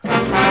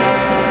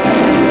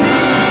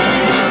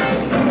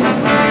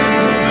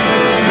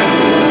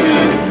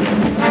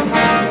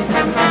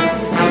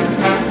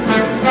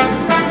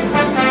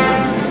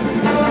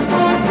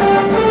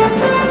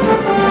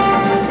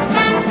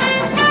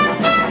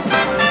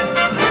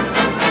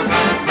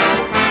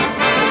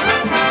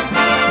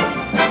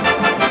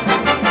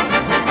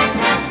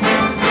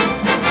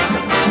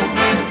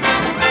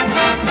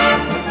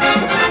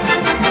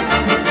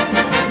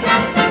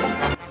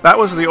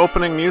was the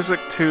opening music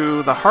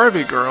to The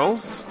Harvey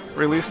Girls,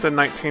 released in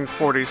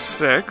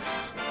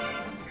 1946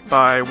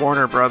 by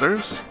Warner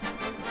Brothers.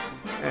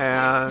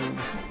 And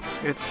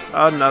it's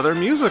another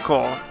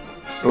musical.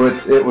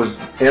 It was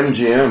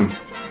MGM.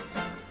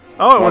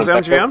 Oh, it was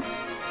MGM?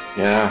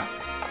 Yeah.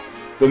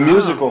 The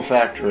Musical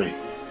Factory.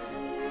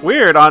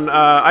 Weird. On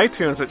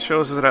iTunes, it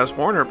shows it as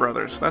Warner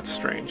Brothers. That's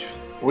strange.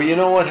 Well, you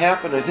know what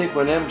happened? I think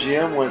when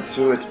MGM went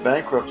through its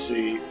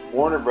bankruptcy,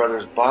 Warner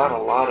Brothers bought a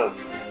lot of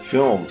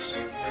films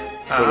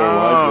for their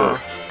library.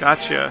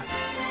 Gotcha.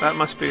 That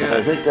must be it.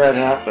 I think that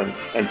happened.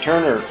 And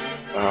Turner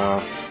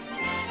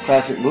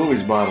Classic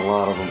Movies bought a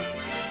lot of them.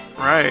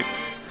 Right.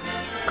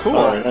 Cool.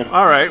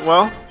 All right.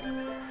 Well,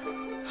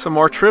 some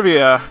more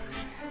trivia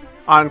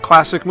on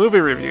Classic Movie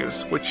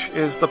Reviews, which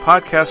is the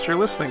podcast you're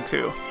listening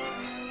to.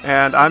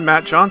 And I'm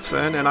Matt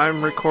Johnson, and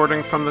I'm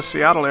recording from the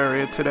Seattle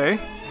area today.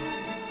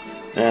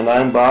 And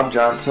I'm Bob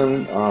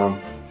Johnson.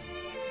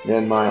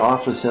 In my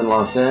office in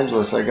Los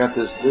Angeles, I got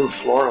this new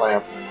floor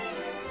lamp,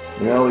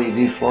 an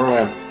LED floor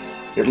lamp.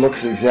 It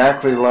looks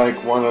exactly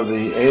like one of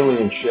the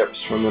alien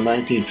ships from the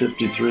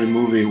 1953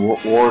 movie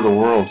War of the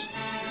Worlds.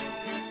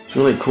 It's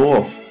really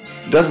cool.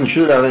 It doesn't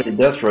shoot out any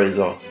death rays,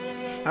 though.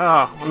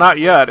 Oh, well, not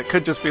yet. It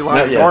could just be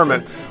lying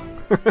dormant.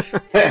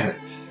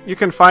 You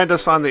can find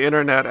us on the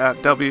internet at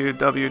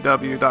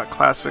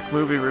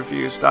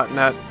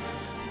www.classicmoviereviews.net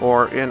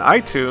or in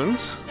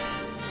iTunes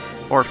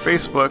or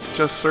Facebook.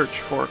 Just search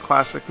for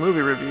Classic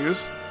Movie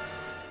Reviews.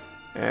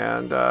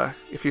 And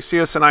if you see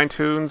us in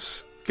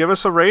iTunes, give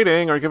us a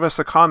rating or give us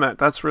a comment.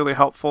 That's really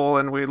helpful,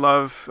 and we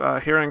love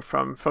hearing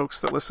from folks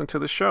that listen to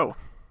the show.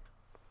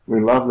 We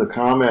love the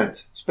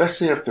comments,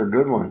 especially if they're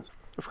good ones.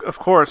 Of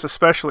course,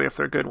 especially if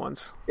they're good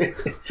ones.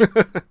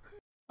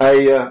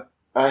 I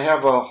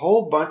have a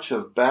whole bunch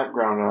of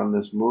background on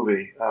this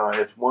movie.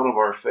 It's one of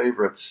our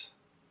favorites.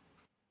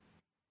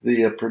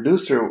 The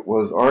producer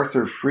was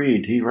Arthur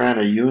Freed. He ran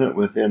a unit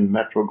within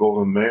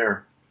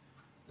Metro-Goldwyn-Mayer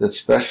that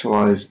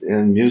specialized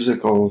in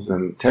musicals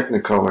and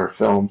Technicolor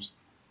films.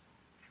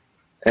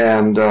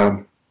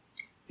 And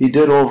he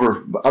did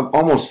over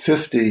almost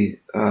 50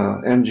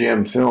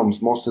 MGM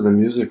films, most of the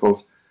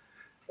musicals.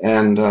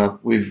 And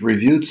we've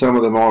reviewed some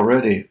of them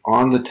already.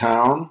 On the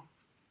Town,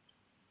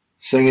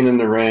 Singing in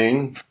the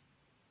Rain,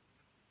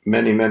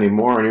 many, many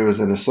more. And he was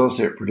an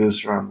associate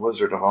producer on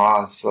Wizard of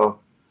Oz. So,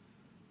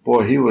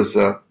 boy, he was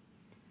a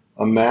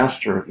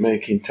master at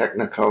making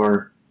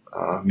Technicolor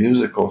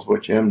musicals,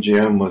 which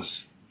MGM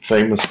was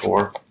famous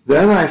for.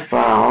 Then I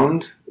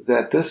found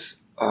that this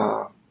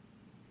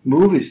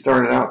movie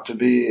started out to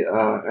be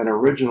an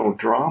original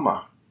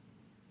drama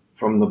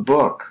from the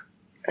book.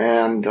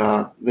 And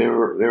they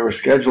were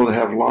scheduled to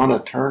have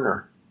Lana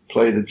Turner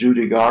play the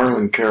Judy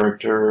Garland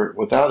character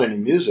without any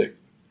music.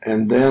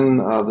 And then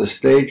the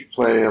stage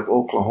play of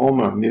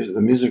Oklahoma,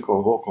 the musical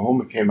of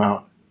Oklahoma came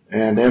out.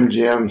 And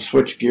MGM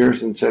switched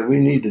gears and said, we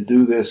need to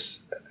do this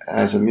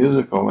as a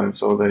musical. And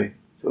so they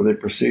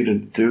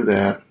proceeded to do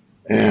that.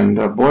 And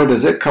boy,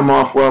 does it come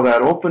off well,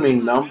 that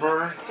opening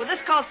number. Well,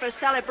 this calls for a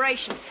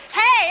celebration.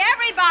 Hey,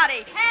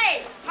 everybody!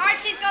 Hey,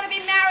 Archie's going to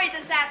be married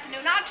this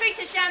afternoon. I'll treat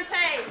you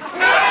champagne.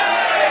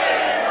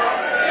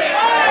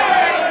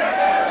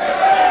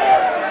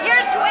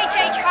 Here's to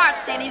H.H.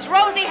 Hart's and his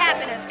rosy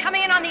happiness,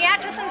 coming in on the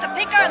Atchison,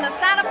 Topeka, and the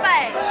Santa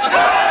Fe.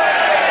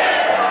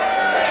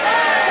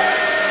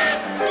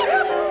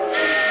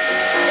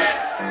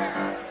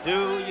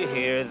 Do you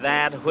hear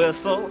that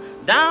whistle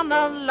down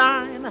the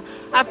line?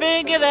 I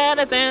figure that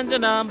it's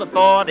engine number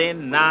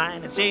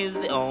 49, and she's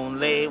the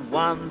only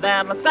one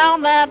that'll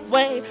sound that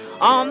way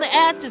on the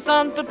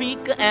Atchison,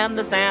 Topeka, and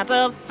the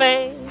Santa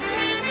Fe.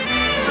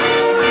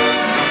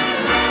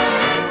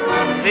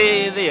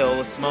 See the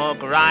old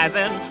smoke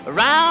rising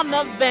around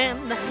the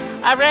bend.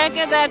 I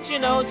reckon that you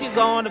know she's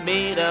going to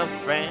meet a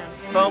friend.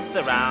 Folks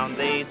around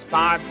these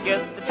parts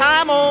get the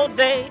time all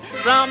day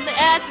from the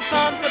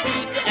Atchison,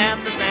 Topeka,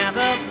 and the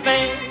Santa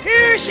Fe.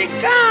 Here she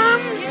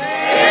comes!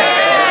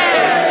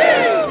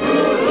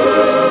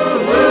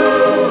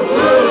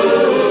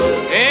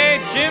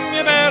 Hey, Jim,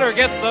 you better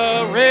get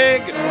the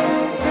rig.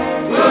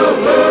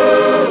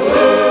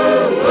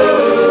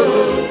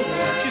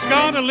 She's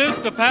got a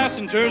list of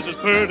passengers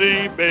that's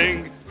pretty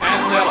big.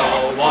 And they'll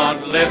all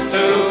want lifts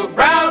to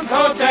Brown's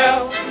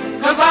Hotel,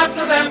 'cause lots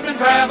of them been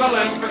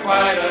traveling for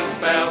quite a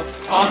spell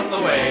on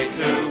the way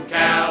to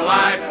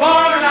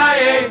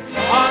California,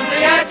 on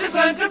the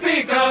Atchison,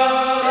 Topeka,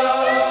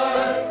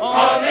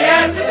 on the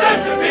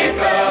Atchison,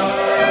 Topeka,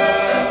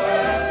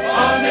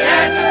 on the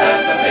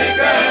Atchison,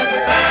 Topeka, and the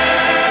Santa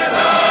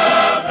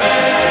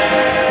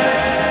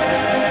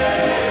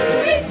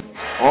Fe.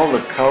 All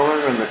the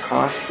color and the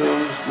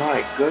costumes,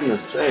 my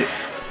goodness sakes.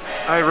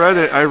 I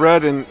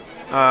read in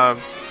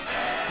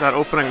that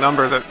opening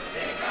number that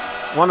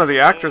one of the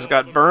actors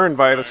got burned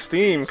by the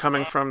steam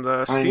coming from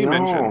the steam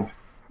engine.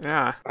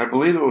 Yeah. I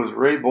believe it was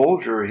Ray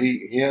Bolger.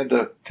 He had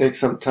to take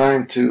some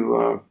time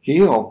to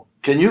heal.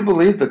 Can you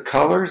believe the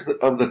colors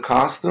of the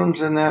costumes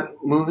in that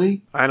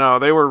movie? I know,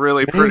 they were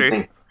really Amazing.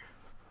 pretty.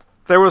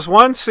 There was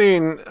one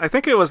scene, I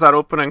think it was that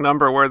opening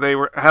number where they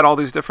had all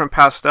these different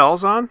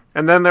pastels on.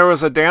 And then there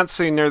was a dance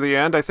scene near the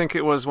end. I think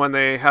it was when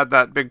they had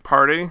that big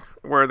party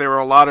where there were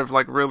a lot of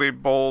like really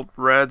bold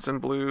reds and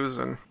blues.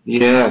 And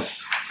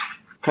Yes.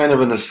 Kind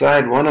of an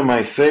aside, one of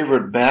my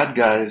favorite bad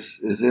guys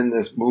is in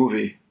this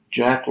movie,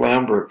 Jack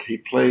Lambert. He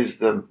plays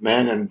the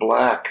man in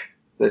black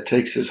that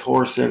takes his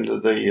horse into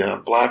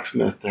the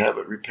blacksmith to have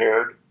it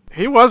repaired.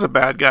 He was a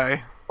bad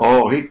guy.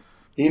 Oh,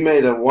 he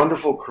made a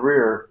wonderful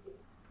career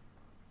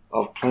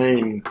of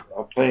playing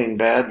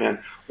bad men.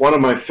 One of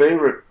my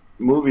favorite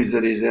movies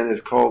that he's in is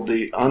called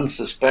The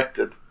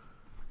Unsuspected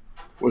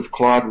with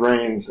Claude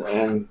Rains,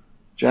 and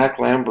Jack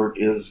Lambert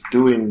is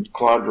doing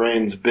Claude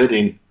Rains'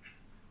 bidding,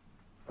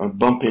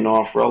 bumping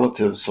off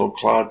relatives so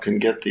Claude can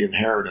get the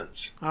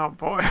inheritance. Oh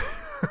boy.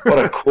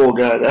 What a cool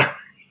guy that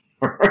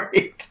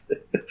right.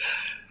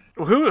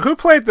 Who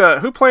played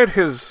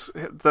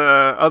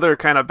the other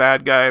kind of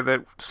bad guy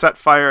that set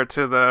fire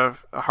to the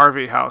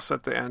Harvey house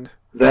at the end?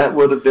 That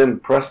would have been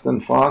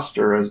Preston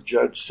Foster as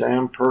Judge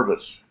Sam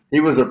Purvis.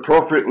 He was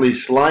appropriately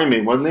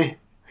slimy, wasn't he?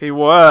 He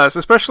was,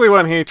 especially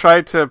when he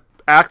tried to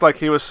act like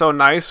he was so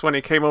nice when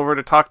he came over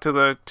to talk to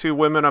the two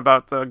women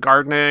about the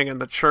gardening and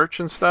the church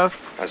and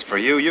stuff. As for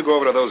you, you go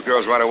over to those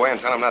girls right away and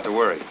tell them not to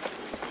worry.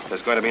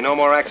 There's going to be no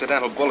more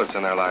accidental bullets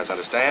in their lives,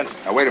 understand?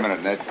 Now, wait a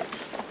minute, Ned.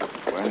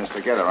 We're in this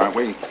together, aren't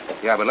we?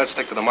 Yeah, but let's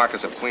stick to the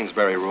Marquis of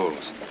Queensberry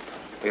rules.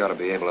 We ought to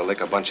be able to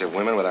lick a bunch of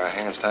women with our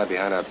hands tied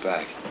behind our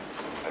back.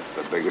 That's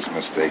the biggest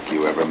mistake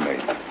you ever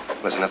made.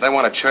 Listen, if they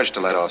want a church to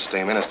let off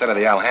steam in instead of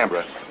the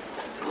Alhambra,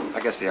 I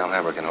guess the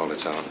Alhambra can hold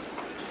its own.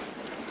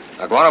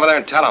 Now go on over there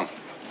and tell them.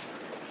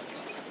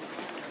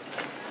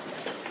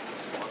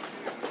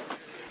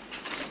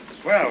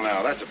 Well,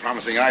 now, that's a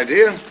promising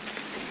idea.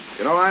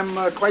 You know,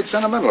 I'm quite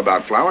sentimental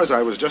about flowers.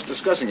 I was just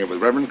discussing it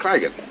with Reverend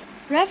Claggett.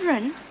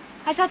 Reverend,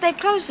 I thought they'd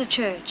closed the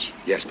church.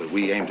 Yes, but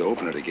we aim to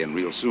open it again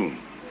real soon.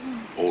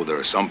 Oh, there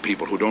are some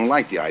people who don't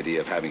like the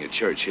idea of having a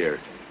church here.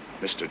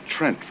 Mr.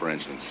 Trent, for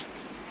instance.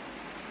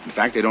 In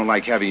fact, they don't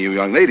like having you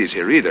young ladies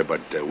here either,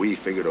 but we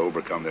figure to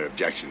overcome their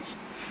objections.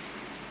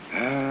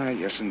 Ah,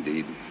 yes,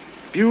 indeed.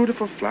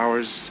 Beautiful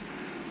flowers,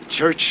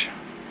 church,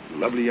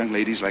 lovely young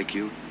ladies like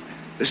you.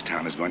 This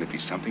town is going to be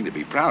something to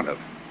be proud of.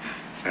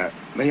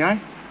 May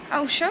I?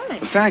 Oh, surely.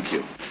 Thank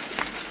you.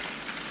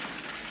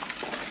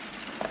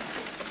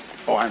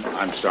 Oh,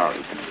 I'm sorry.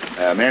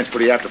 A man's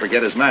pretty apt to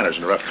forget his manners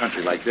in a rough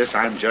country like this.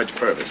 I'm Judge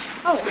Purvis.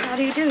 Oh, how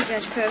do you do,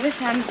 Judge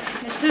Purvis? I'm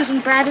Miss Susan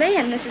Bradley,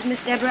 and this is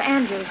Miss Deborah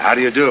Andrews. How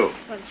do you do?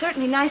 Well, it's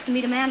certainly nice to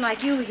meet a man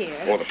like you here.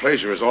 Oh, the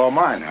pleasure is all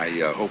mine. I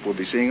hope we'll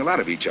be seeing a lot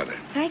of each other.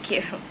 Thank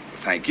you.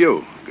 Thank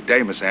you. Good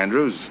day, Miss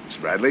Andrews. Miss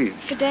Bradley.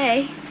 Good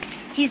day.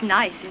 He's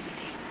nice, isn't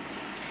he?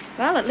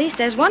 Well, at least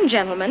there's one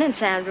gentleman in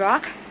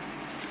Sandrock.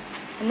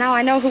 And now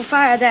I know who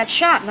fired that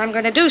shot, and I'm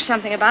going to do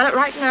something about it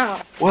right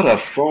now. What a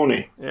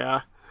phony.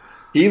 Yeah.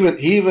 He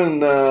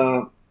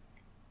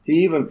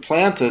even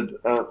planted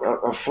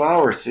a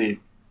flower seed.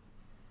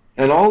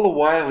 And all the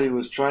while he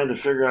was trying to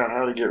figure out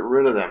how to get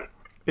rid of them.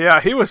 Yeah,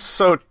 he was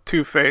so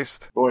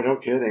two-faced. Boy, no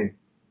kidding.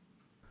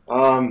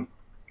 I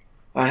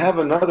have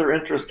another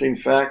interesting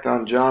fact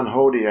on John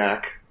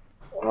Hodiak,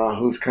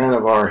 who's kind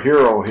of our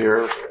hero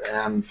here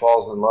and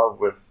falls in love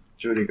with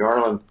Judy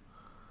Garland.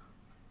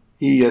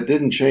 He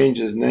didn't change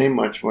his name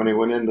much when he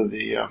went into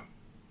the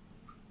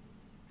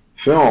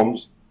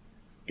films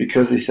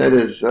because he said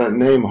his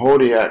name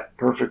Hodiak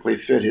perfectly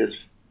fit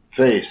his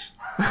face.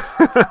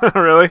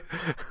 Really?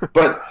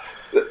 But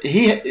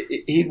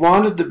he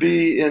wanted to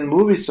be in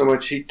movies so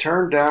much he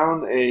turned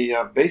down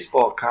a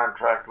baseball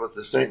contract with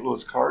the St.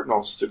 Louis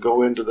Cardinals to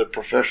go into the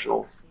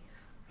professional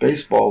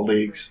baseball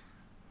leagues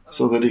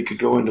so that he could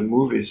go into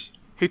movies.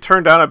 He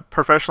turned down a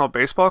professional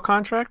baseball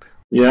contract?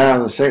 Yeah,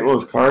 the St.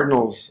 Louis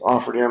Cardinals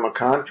offered him a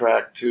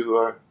contract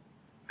to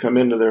come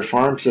into their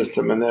farm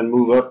system and then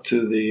move up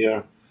to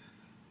the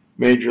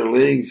major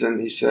leagues, and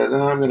he said,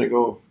 "No, I'm going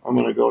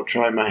to go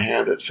try my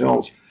hand at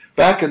films."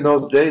 Back in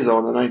those days, though,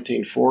 in the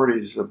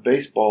 1940s,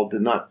 baseball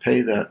did not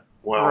pay that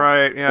well.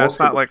 Right, yeah, it's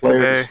not like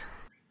today.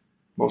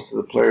 Most of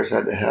the players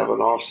had to have an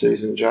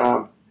off-season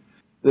job.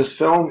 This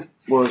film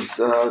was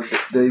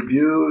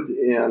debuted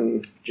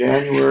in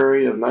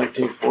January of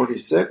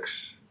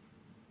 1946,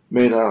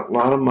 made a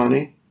lot of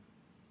money,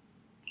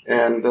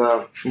 and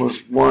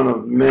was one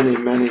of many,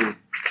 many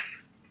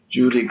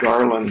Judy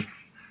Garland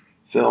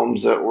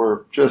films that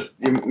were just,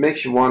 it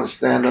makes you want to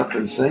stand up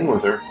and sing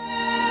with her.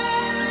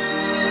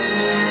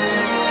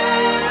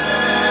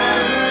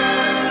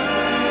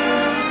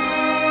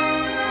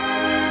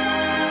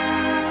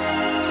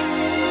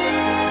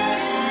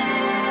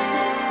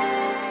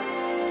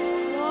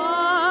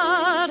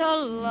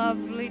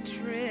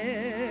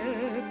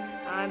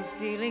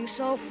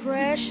 So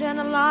fresh and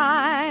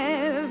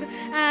alive,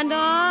 and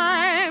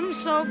I'm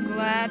so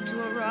glad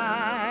to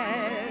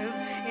arrive.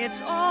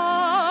 It's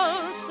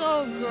all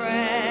so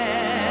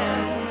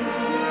grand.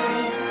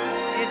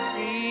 It's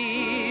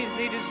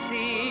easy to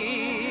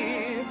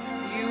see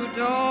you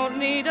don't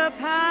need a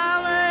palace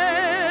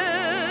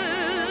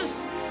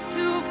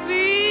to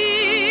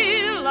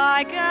feel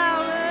like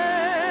Alice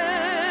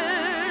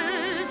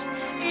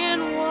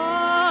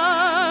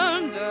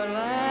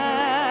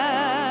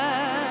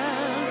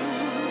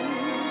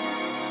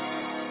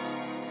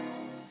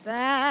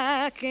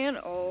back in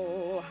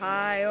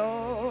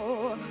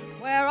Ohio,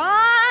 where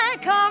I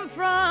come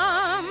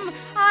from.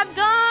 I've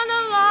done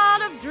a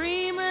lot of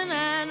dreaming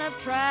and I've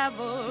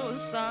traveled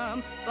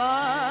some,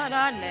 but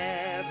I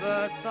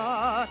never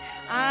thought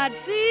I'd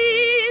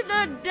see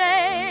the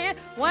day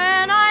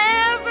when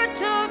I ever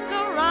took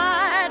a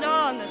ride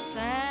on the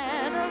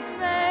Santa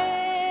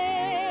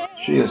Fe.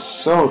 She is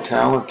so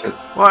talented.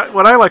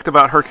 What I liked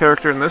about her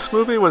character in this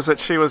movie was that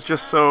she was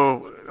just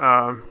so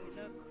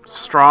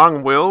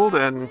strong-willed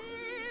and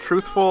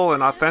truthful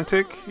and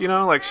authentic. You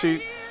know, like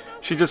she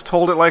just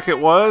told it like it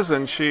was,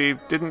 and she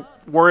didn't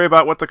worry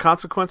about what the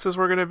consequences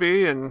were going to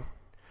be. And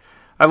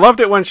I loved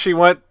it when she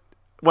went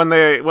when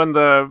they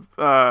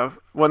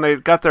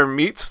got their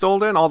meat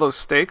stolen. All those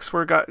steaks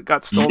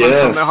got stolen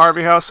from the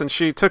Harvey house, and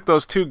she took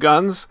those 2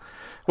 guns,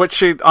 which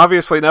she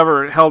obviously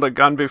never held a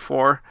gun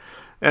before,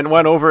 and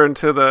went over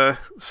into the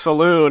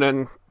saloon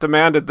and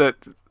demanded that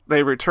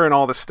they return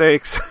all the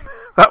steaks.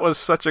 That was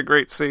such a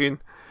great scene.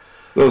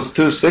 Those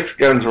 2 6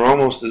 guns were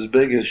almost as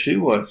big as she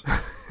was.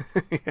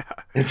 Yeah.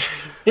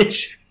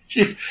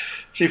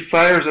 She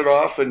fires it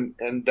off,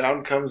 and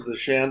down comes the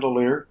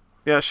chandelier.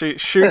 Yeah, she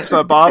shoots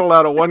a bottle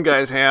out of one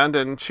guy's hand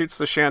and shoots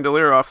the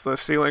chandelier off the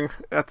ceiling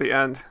at the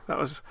end. That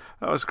was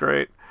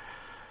great.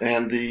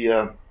 And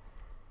the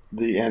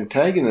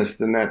antagonist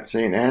in that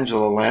scene,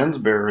 Angela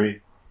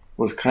Lansbury,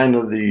 was kind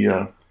of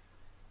the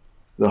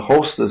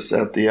hostess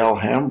at the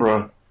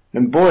Alhambra.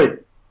 And boy,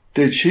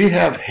 did she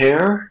have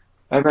hair!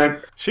 I mean,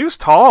 she was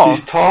tall.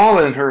 She's tall,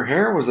 and her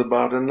hair was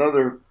about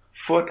another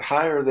foot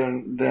higher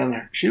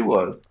than she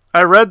was.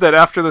 I read that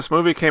after this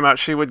movie came out,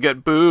 she would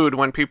get booed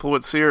when people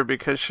would see her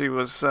because she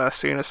was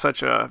seen as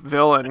such a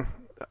villain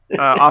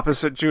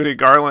opposite Judy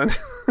Garland.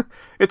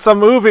 It's a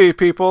movie,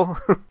 people.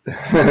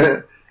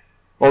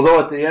 Although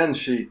at the end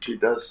she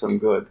does some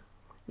good.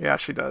 Yeah,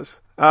 she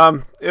does.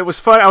 It was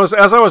fun.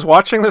 As I was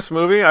watching this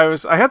movie,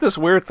 I had this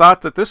weird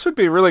thought that this would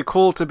be really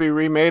cool to be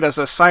remade as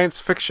a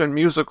science fiction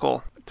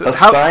musical.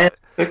 Science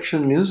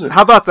fiction musical.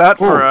 How about that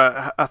for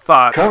a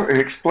thought?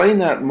 Explain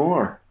that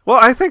more. Well,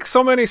 I think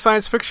so many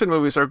science fiction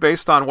movies are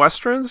based on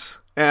westerns,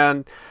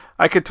 and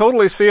I could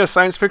totally see a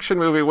science fiction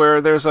movie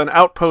where there's an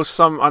outpost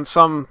on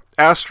some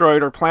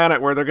asteroid or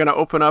planet where they're going to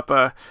open up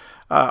a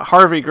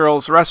Harvey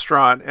Girls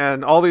restaurant,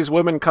 and all these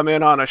women come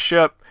in on a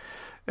ship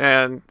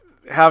and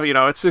have,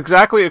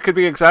 it could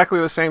be exactly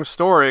the same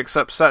story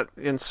except set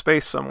in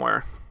space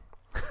somewhere.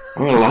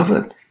 I love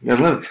it.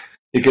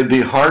 It could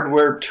be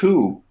Hardware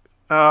 2.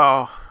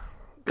 Oh,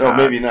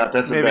 maybe not.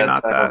 That's maybe a bad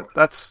not title.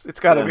 That. It's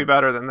got to be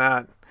better than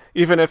that.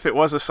 Even if it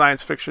was a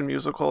science fiction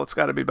musical, it's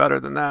got to be better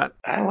than that.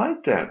 I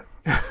like that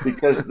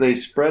because they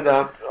spread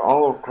out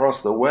all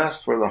across the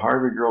West for the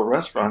Harvey Girl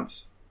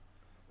restaurants.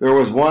 There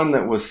was one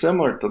that was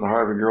similar to the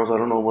Harvey Girls. I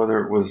don't know whether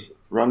it was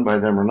run by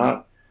them or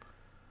not.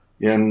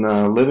 In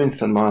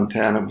Livingston,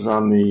 Montana, it was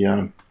on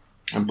the,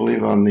 I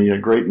believe, on the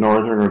Great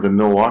Northern or the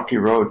Milwaukee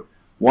Road.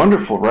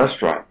 Wonderful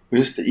restaurant. We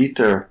used to eat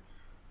there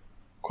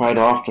quite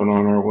often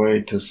on our way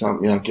to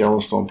some,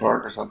 Yellowstone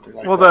Park or something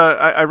like that. Well,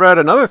 I read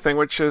another thing,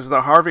 which is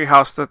the Harvey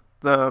house that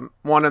the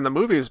one in the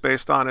movie is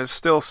based on is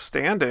still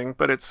standing,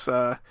 but it's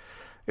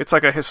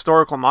like a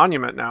historical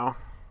monument now,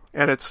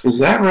 and is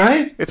that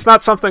right? It's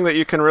not something that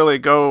you can really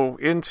go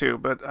into,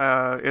 but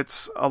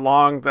it's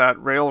along that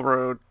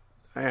railroad,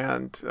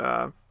 and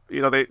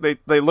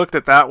they looked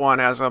at that one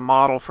as a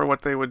model for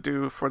what they would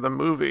do for the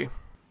movie.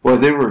 Well,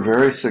 they were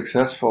very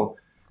successful,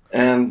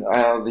 and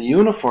the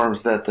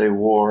uniforms that they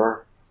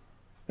wore.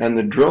 And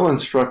the drill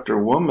instructor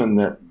woman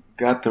that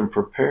got them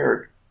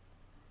prepared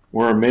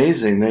were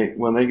amazing.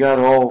 When they got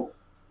all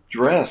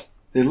dressed,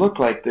 they looked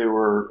like they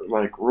were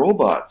like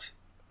robots.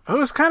 It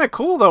was kind of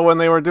cool, though, when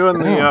they were doing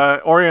the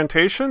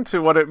orientation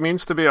to what it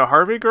means to be a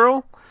Harvey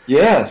girl.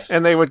 Yes.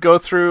 And they would go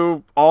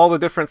through all the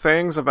different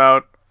things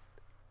about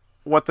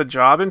what the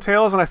job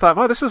entails. And I thought,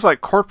 wow, this is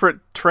like corporate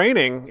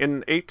training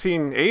in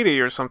 1880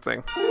 or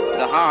something.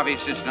 The Harvey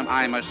system,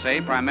 I must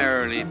say,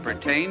 primarily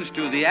pertains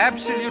to the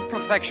absolute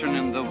perfection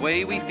in the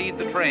way we feed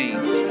the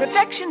trains.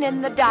 Perfection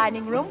in the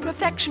dining room,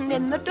 perfection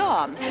in the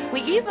dorm.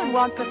 We even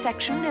want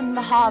perfection in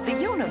the Harvey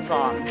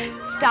uniform.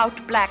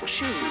 Stout black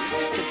shoes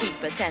to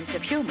keep a sense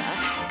of humor.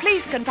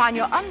 Please confine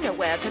your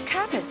underwear to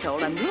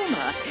camisole and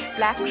rumor.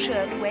 Black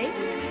shirt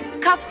waist,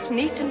 cuffs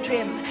neat and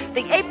trim.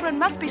 The apron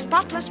must be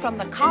spotless from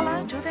the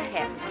collar to the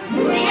hem.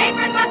 The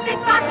apron must be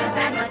spotless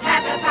and must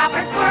have the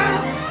proper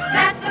swirl.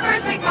 That's the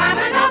first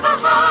requirement of a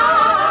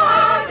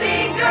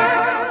Harvey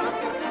girl.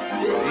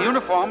 The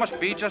uniform must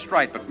be just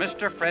right, but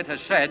Mr. Fred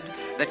has said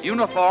that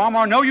uniform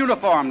or no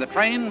uniform, the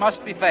train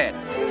must be fed.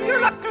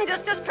 You're looking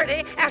just as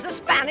pretty as a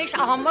Spanish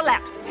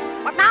omelette.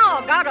 But now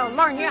I've got to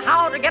learn you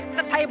how to get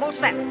the table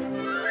set.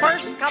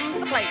 First comes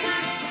the plate,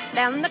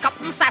 then the cup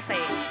and sassy,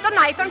 the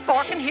knife and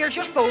fork, and here's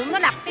your spoon, the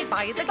nappy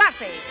by the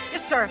glassy. You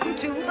serve them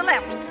to the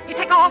left, you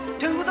take off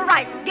to the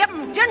right. Give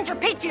them ginger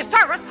peachy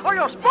service or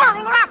you'll spoil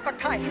their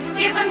appetite.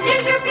 Give them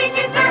ginger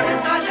peachy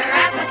service or their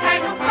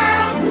appetite will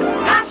spoil.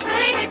 Gosh, but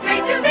ain't it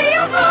great to be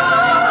a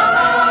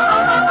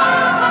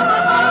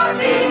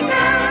Harvey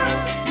girl?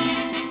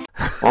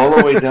 all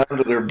the way down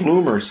to their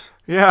bloomers.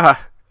 Yeah,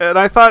 and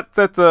I thought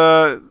that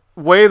the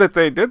way that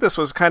they did this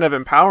was kind of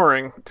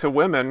empowering to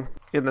women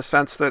in the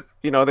sense that,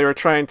 they were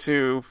trying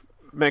to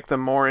make them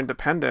more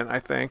independent, I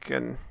think,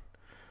 and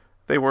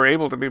they were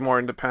able to be more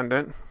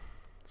independent.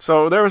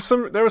 So there was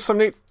some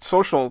neat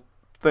social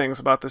things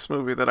about this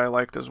movie that I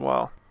liked as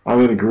well. I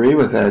would agree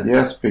with that,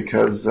 yes,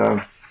 because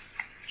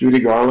Judy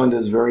Garland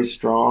is very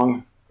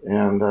strong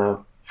and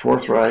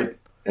forthright,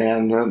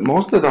 and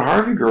most of the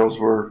Harvey girls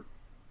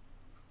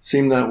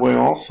seemed that way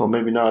also.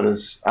 Maybe not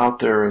as out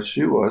there as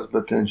she was,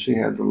 but then she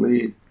had the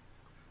lead.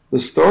 The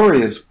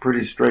story is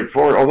pretty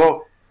straightforward,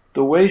 although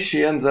the way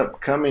she ends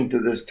up coming to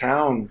this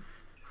town,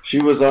 she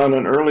was on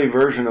an early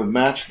version of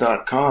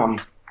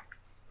Match.com,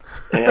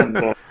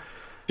 and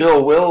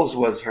Jill Wills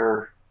was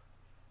her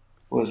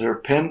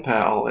pen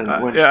pal. And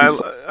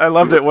I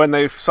loved it when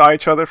they saw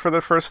each other for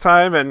the first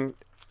time,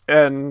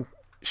 and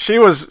she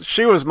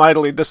was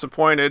mightily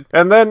disappointed.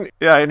 And then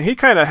and he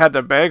kind of had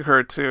to beg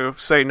her to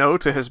say no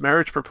to his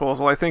marriage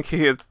proposal. I think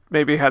he had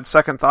maybe had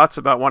second thoughts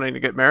about wanting to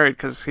get married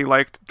because he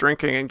liked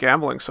drinking and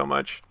gambling so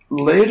much.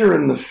 Later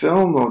in the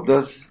film, though,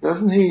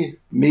 doesn't he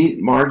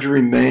meet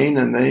Marjorie Main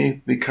and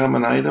they become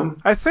an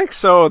item? I think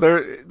so.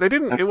 They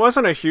didn't. It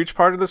wasn't a huge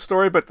part of the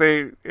story, but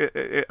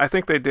I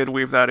think they did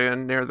weave that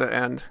in near the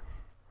end.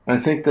 I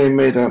think they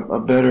made a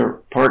better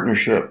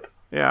partnership.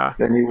 Yeah.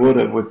 Than he would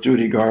have with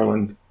Judy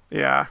Garland.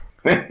 Yeah.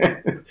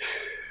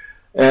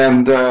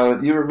 And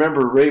you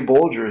remember Ray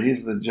Bolger?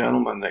 He's the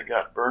gentleman that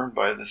got burned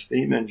by the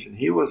steam engine.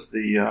 He was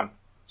the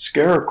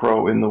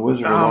Scarecrow in The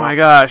Wizard of Oz. Oh my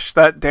gosh,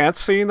 that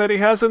dance scene that he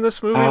has in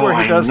this movie where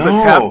he does the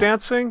tap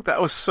dancing,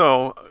 that was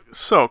so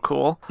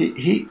cool.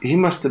 He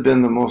must have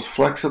been the most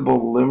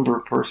flexible, limber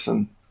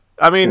person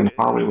in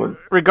Hollywood.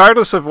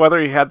 Regardless of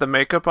whether he had the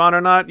makeup on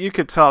or not, you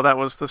could tell that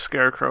was the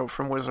Scarecrow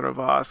from Wizard of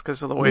Oz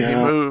because of the way he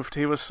moved.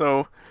 He was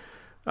so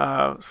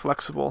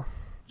flexible.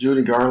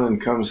 Judy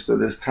Garland comes to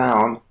this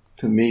town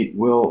to meet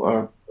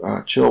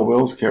Chill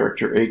Will's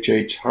character,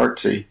 H.H.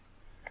 Hartsey,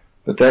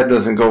 but that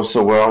doesn't go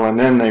so well. And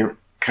then they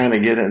kind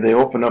of they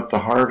open up the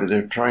Harvey.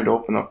 They're trying to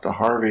open up the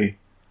Harvey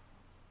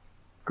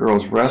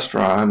girls'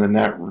 restaurant, and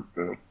that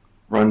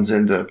runs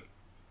into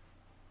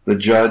the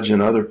judge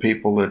and other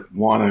people that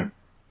want to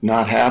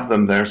not have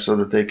them there so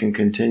that they can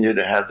continue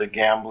to have the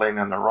gambling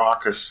and the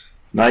raucous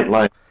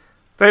nightlife.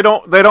 They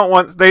know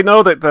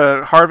that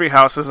the Harvey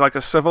house is like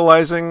a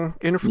civilizing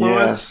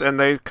influence, and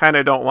they kind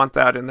of don't want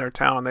that in their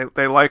town.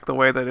 They like the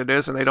way that it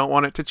is, and they don't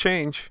want it to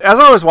change. As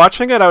I was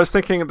watching it, I was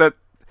thinking that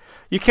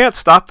you can't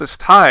stop this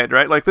tide,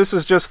 right? Like, this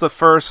is just the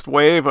first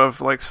wave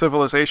of like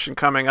civilization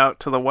coming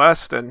out to the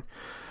West, and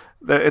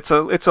it's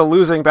a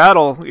losing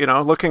battle.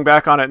 Looking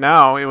back on it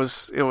now, it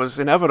was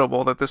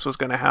inevitable that this was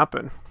going to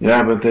happen.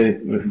 Yeah, but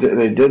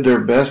they did their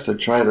best to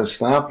try to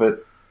stop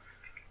it,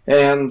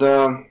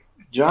 and.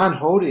 John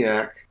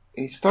Hodiak,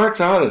 he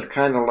starts out as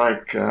kind of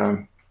like,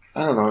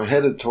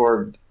 headed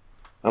toward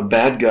a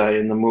bad guy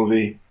in the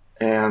movie,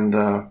 and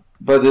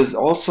but is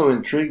also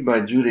intrigued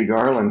by Judy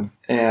Garland,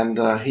 and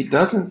he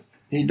doesn't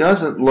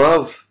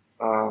love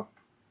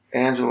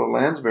Angela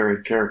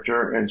Lansbury's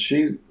character, and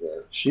she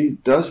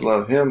does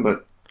love him,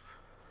 but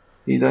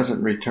he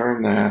doesn't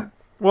return that.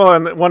 Well,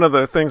 and one of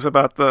the things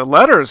about the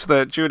letters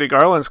that Judy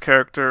Garland's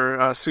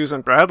character,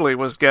 Susan Bradley,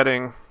 was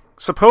getting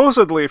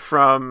supposedly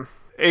from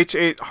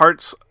H.H.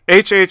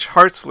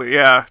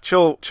 Hartsley,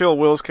 Chill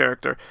Will's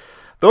character.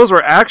 Those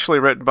were actually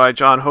written by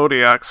John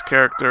Hodiak's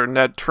character,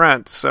 Ned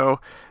Trent.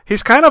 So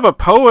he's kind of a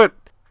poet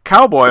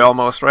cowboy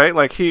almost, right?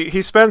 Like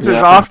he spends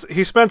his off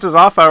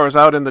hours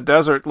out in the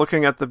desert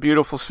looking at the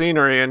beautiful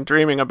scenery and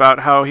dreaming about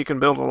how he can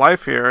build a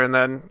life here, and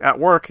then at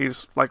work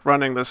he's like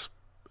running this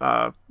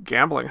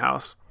gambling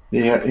house.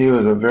 Yeah, he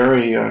was a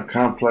very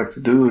complex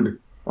dude.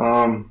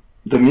 The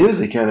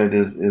music in it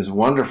is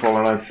wonderful,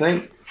 and I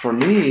think for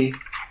me,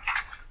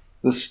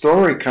 the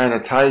story kind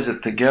of ties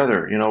it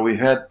together. We've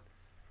had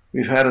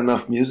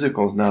enough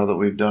musicals now that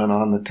we've done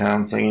On the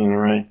Town, Singing in the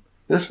Rain.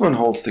 This one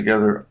holds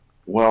together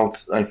well.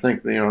 I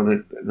think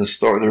the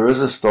story, there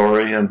is a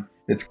story, and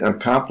it's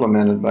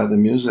complemented by the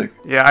music.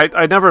 Yeah,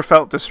 I never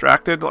felt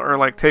distracted or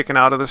like taken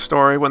out of the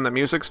story when the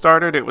music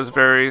started. It was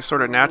very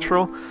sort of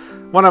natural.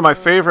 One of my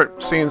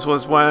favorite scenes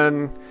was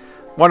when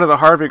one of the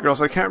Harvey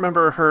girls, I can't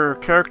remember her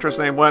character's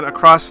name, went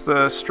across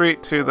the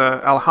street to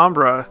the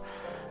Alhambra.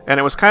 And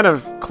it was kind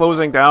of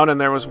closing down, and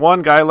there was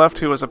one guy left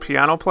who was a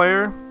piano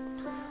player,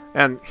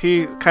 and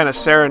he kind of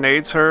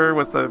serenades her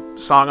with a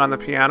song on the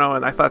piano,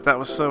 and I thought that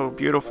was so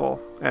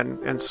beautiful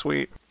and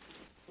sweet.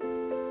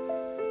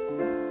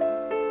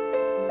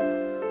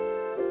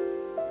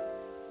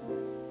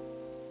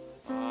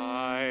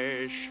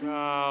 I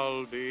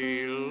shall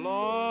be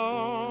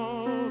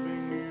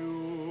loving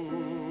you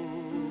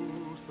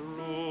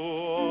through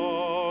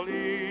all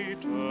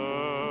eternity.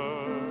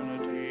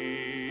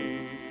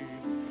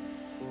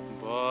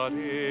 But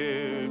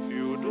if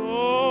you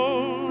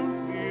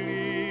don't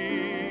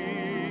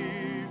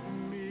believe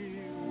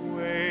me,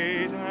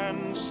 wait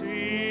and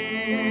see.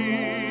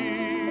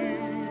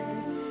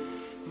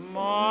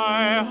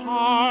 My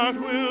heart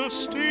will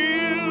still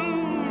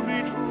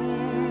be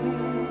true.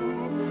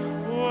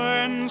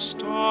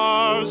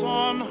 stars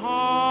on high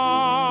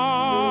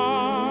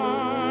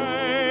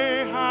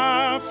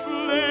have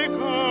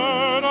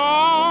flickered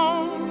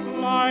out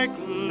like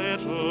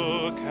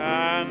little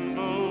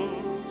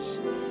candles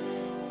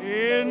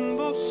in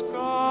the sky.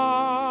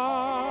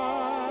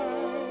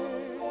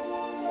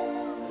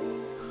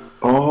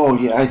 Oh,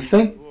 yeah, I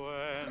think,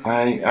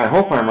 I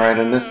hope I'm right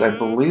in this. I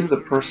believe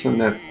the person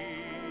that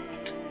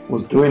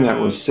was doing that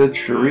was Sid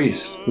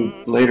Charisse, who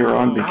later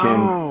on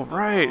became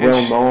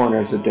well known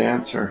as a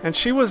dancer. And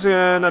she was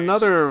in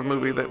another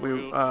movie that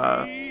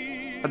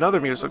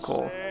another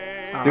musical.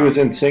 She was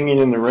in Singing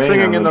in the Rain.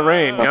 Singing in the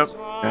Rain, yep.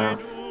 Yeah.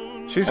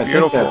 She's I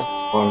beautiful. think that's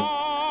what it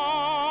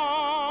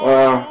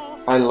was.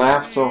 I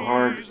laughed so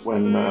hard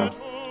when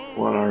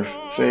our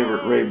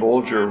favorite Ray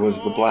Bolger was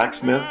the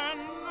blacksmith.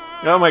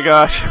 Oh my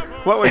gosh.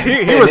 What was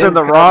he? He was in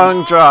the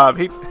wrong job.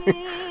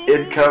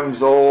 In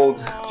comes old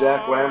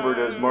Jack Lambert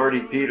as Marty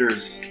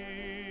Peters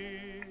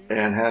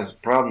and has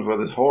problems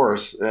with his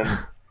horse. And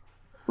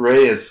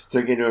Ray is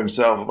thinking to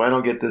himself, if I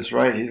don't get this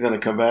right, he's going to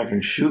come back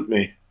and shoot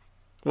me.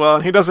 Well,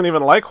 he doesn't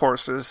even like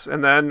horses.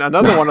 And then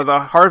another one of the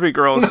Harvey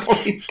girls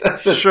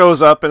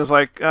shows up and is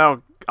like,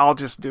 oh, I'll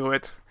just do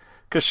it.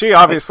 Because she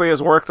obviously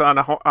has worked on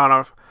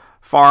a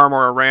farm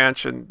or a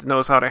ranch and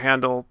knows how to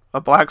handle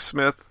a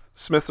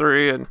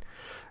smithery and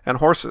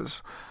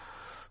horses.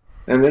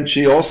 And then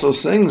she also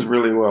sings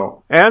really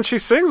well. And she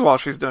sings while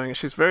she's doing it.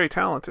 She's very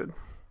talented.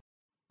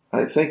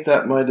 I think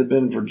that might have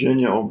been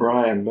Virginia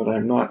O'Brien, but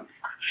I'm not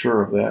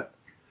sure of that.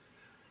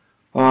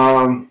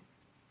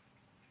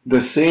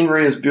 The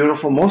scenery is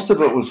beautiful. Most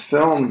of it was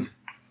filmed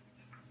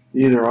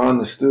either on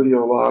the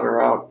studio lot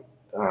or out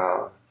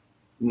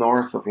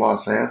north of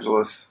Los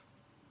Angeles.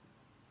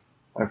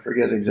 I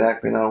forget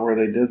exactly now where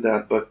they did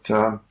that, but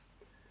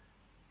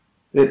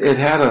it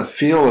had a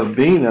feel of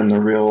being in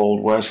the real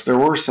Old West. There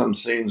were some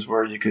scenes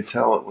where you could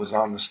tell it was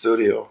on the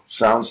studio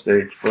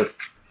soundstage, but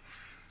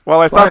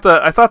I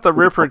thought the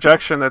rear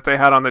projection that they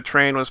had on the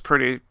train was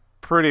pretty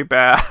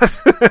bad.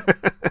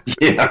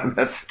 Yeah,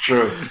 that's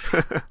true.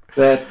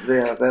 But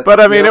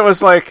I mean, it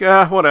was like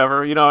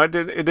whatever. You know, it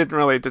didn't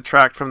really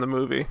detract from the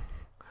movie.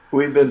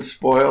 We've been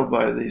spoiled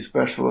by these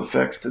special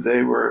effects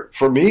today. Where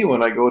for me,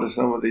 when I go to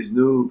some of these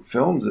new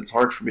films, it's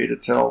hard for me to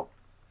tell.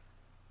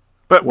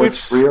 But we've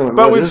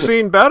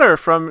seen better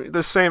from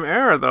the same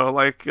era, though.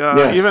 Like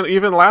yes.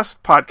 even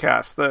last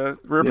podcast, the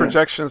rear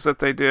projections that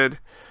they did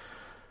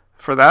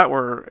for that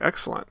were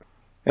excellent.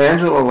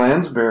 Angela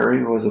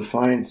Lansbury was a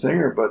fine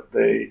singer, but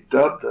they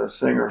dubbed a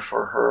singer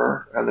for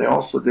her, and they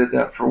also did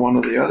that for one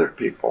of the other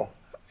people.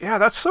 Yeah,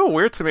 that's so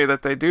weird to me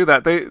that they do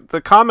that.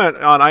 The comment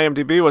on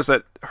IMDb was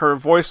that her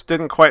voice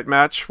didn't quite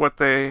match what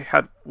they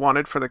had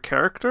wanted for the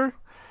character,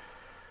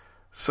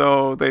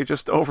 so they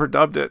just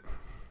overdubbed it.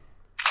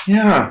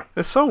 Yeah.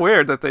 It's so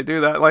weird that they do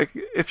that. Like,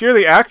 if you're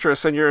the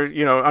actress and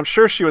I'm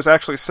sure she was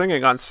actually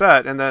singing on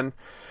set, and then,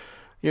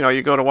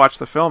 you go to watch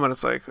the film and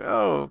it's like,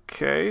 oh,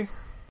 okay.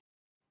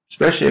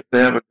 Especially if they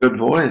have a good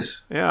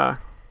voice. Yeah.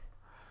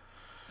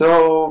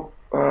 So,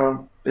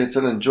 it's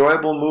an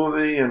enjoyable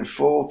movie in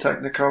full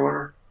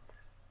Technicolor.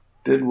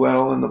 Did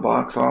well in the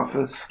box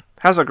office.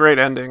 Has a great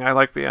ending. I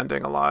like the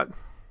ending a lot.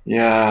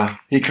 Yeah,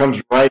 he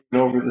comes riding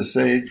over the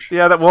sage.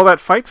 Yeah, that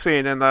fight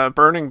scene in the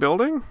burning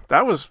building,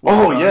 that was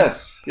well done.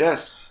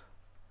 Yes.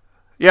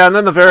 Yeah, and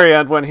then the very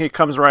end when he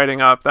comes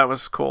riding up, that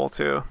was cool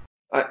too.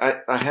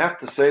 I have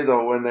to say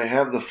though, when they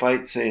have the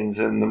fight scenes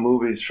in the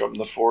movies from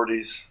the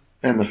 40s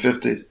and the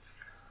 50s,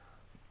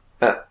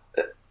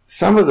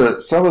 some of the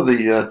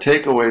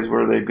takeaways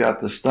where they've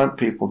got the stunt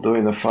people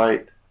doing the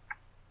fight,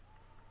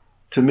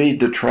 to me,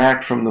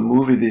 detract from the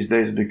movie these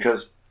days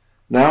because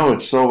now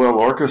it's so well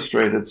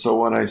orchestrated. So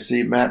when I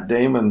see Matt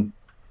Damon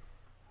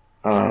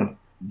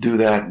do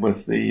that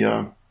with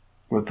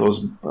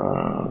those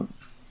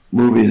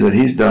movies that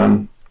he's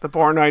done, the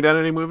Bourne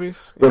Identity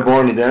movies,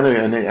 Bourne Identity,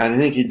 and I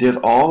think he did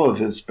all of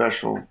his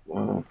special,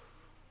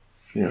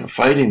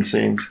 fighting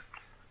scenes.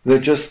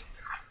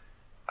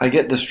 I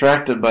get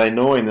distracted by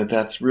knowing that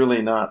that's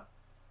really not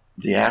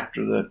the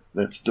actor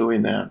that's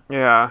doing that.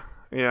 Yeah.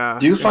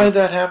 Do you find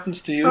that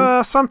happens to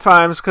you?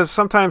 Sometimes, because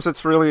sometimes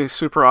it's really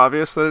super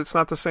obvious that it's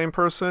not the same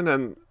person,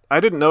 and I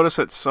didn't notice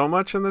it so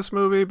much in this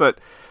movie, but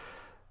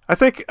I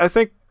think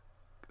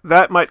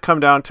that might come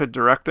down to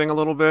directing a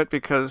little bit,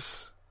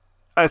 because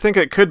I think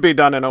it could be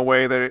done in a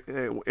way that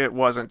it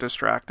wasn't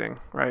distracting,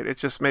 right?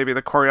 It's just maybe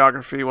the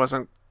choreography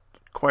wasn't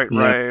quite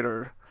right,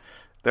 or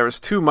there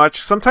was too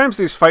much. Sometimes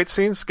these fight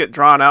scenes get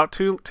drawn out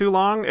too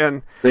long,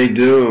 and they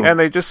do, and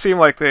they just seem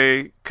like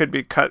they could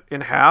be cut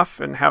in half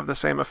and have the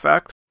same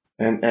effect,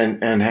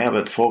 and have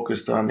it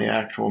focused on the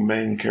actual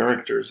main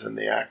characters and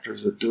the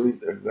actors that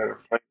are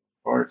playing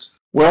parts.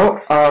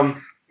 Well,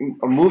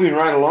 moving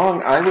right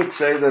along, I would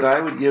say that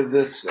I would give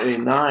this a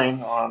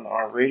 9 on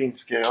our rating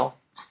scale.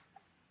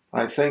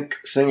 I think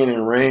Singing in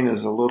the Rain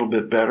is a little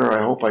bit better.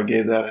 I hope I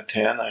gave that a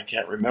 10. I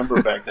can't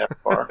remember back that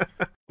far.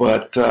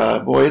 But,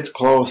 boy, it's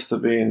close to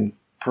being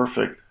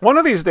perfect. One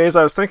of these days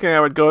I was thinking I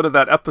would go to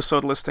that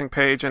episode listing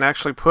page and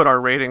actually put our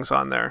ratings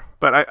on there.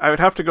 But I would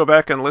have to go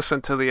back and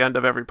listen to the end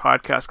of every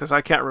podcast because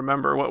I can't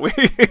remember what we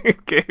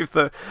gave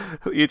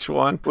each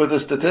one. With the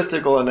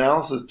statistical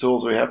analysis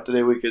tools we have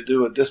today, we could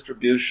do a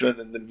distribution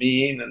and the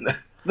mean and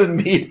the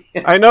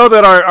median. I know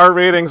that our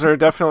ratings are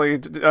definitely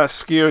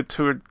skewed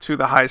to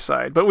the high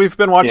side, but we've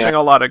been watching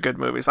a lot of good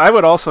movies. I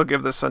would also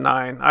give this a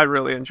 9. I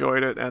really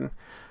enjoyed it, and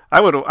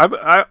I want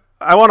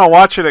to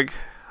watch it.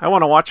 I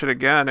want to watch it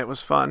again. It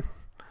was fun.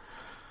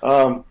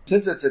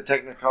 Since it's a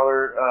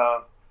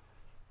Technicolor,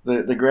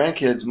 the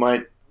grandkids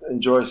might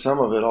enjoy some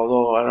of it,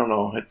 although I don't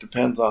know. It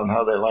depends on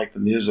how they like the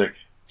music.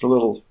 It's a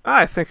little...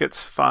 I think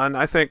it's fun.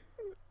 I think,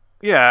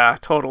 yeah,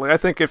 totally. I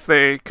think if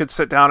they could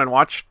sit down and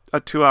watch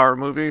a 2-hour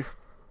movie,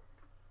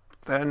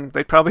 then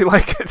they'd probably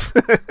like it.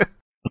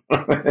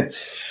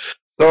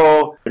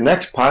 So, the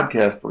next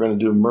podcast, we're going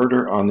to do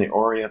Murder on the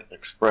Orient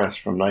Express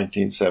from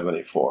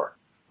 1974.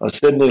 A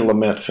Sidney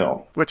Lumet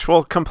film. Which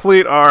will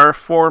complete our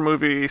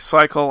 4-movie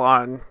cycle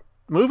on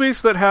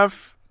movies that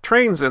have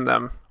trains in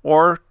them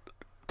or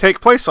take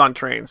place on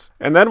trains.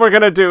 And then we're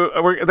going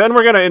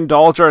to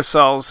indulge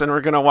ourselves and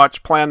we're going to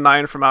watch Plan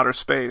 9 from Outer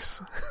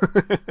Space.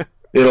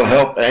 It'll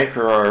help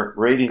anchor our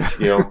rating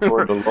scale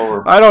toward the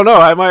lower. I don't know.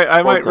 I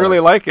might really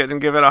like it and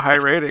give it a high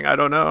rating. I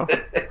don't know.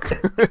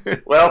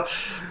 Well,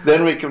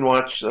 then we can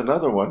watch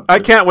another one. I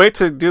can't wait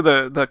to do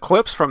the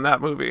clips from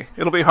that movie.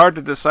 It'll be hard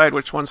to decide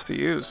which ones to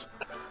use.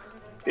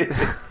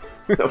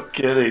 No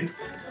kidding.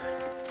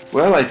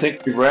 Well, I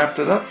think we wrapped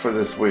it up for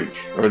this week.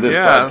 Or this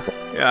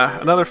podcast. Yeah,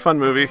 another fun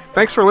movie.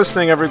 Thanks for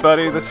listening,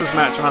 everybody. This is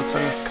Matt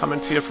Johnson coming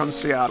to you from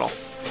Seattle.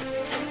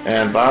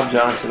 And Bob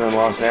Johnson in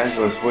Los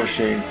Angeles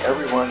wishing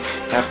everyone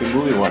happy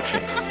movie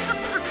watching.